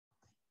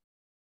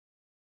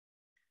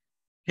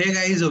Hey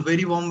guys, a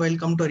very warm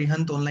welcome to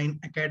Arihant Online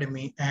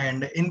Academy.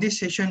 And in this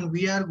session,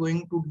 we are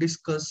going to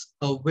discuss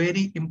a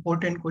very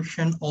important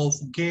question of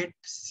GATE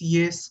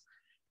CS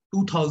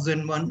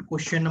 2001,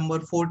 question number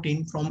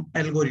 14 from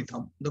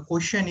algorithm. The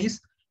question is,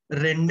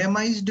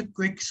 randomized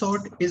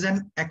quicksort is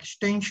an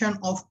extension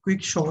of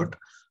quicksort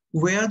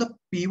where the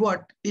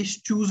pivot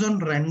is chosen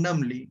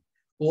randomly.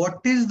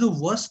 What is the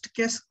worst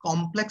case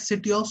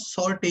complexity of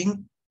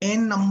sorting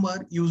n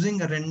number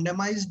using a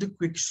randomized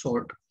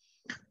quicksort?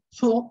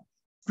 So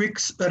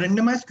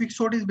randomized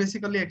quicksort is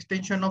basically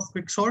extension of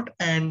quicksort.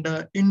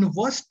 And in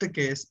worst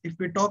case, if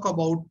we talk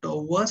about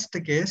worst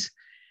case,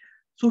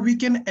 so we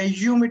can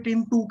assume it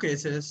in two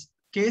cases.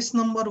 Case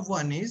number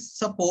one is,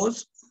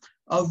 suppose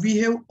we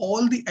have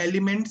all the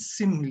elements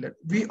similar.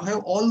 We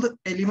have all the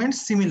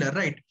elements similar,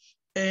 right?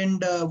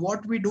 And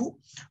what we do,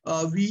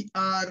 we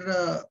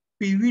are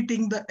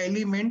pivoting the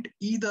element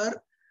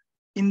either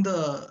in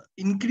the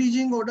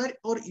increasing order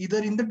or either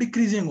in the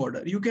decreasing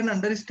order. You can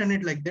understand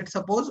it like that.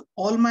 Suppose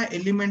all my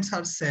elements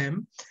are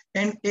same,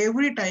 and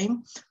every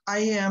time I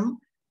am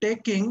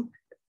taking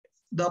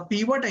the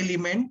pivot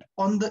element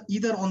on the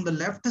either on the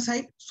left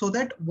side, so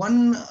that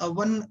one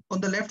on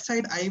the left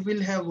side I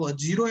will have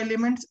 0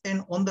 elements,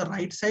 and on the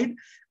right side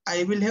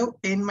I will have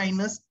n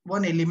minus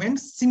 1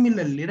 elements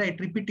similarly, right,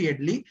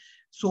 repeatedly.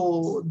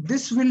 So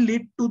this will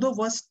lead to the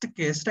worst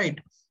case, right?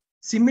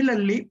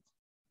 Similarly,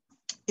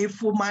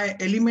 if my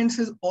elements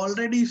is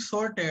already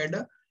sorted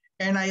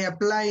and I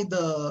apply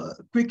the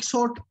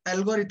quicksort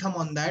algorithm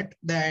on that,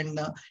 then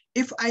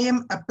if I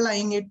am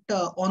applying it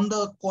on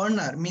the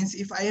corner, means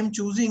if I am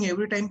choosing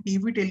every time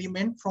pivot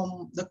element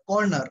from the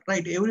corner,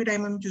 right? Every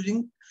time I'm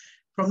choosing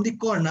from the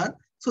corner,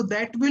 so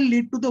that will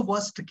lead to the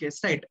worst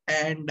case, right?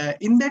 And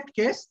in that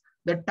case,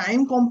 the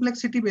time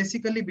complexity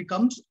basically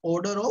becomes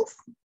order of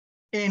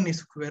n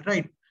square,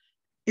 right?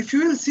 If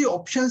you will see,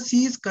 option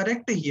C is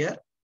correct here.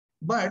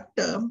 But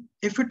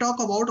if we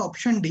talk about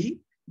option D,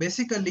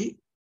 basically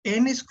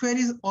n square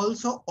is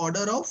also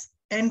order of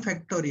n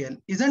factorial,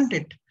 isn't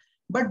it?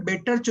 But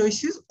better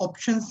choice is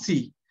option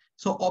C.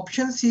 So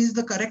option C is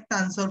the correct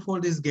answer for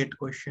this GATE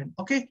question.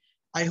 Okay,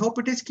 I hope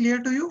it is clear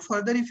to you.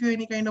 Further, if you have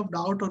any kind of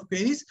doubt or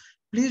queries,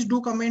 please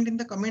do comment in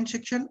the comment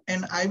section,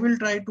 and I will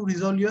try to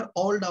resolve your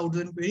all doubts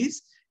and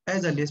queries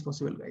as early as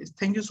possible, guys.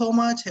 Thank you so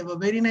much. Have a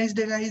very nice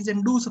day, guys,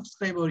 and do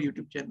subscribe our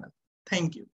YouTube channel. Thank you.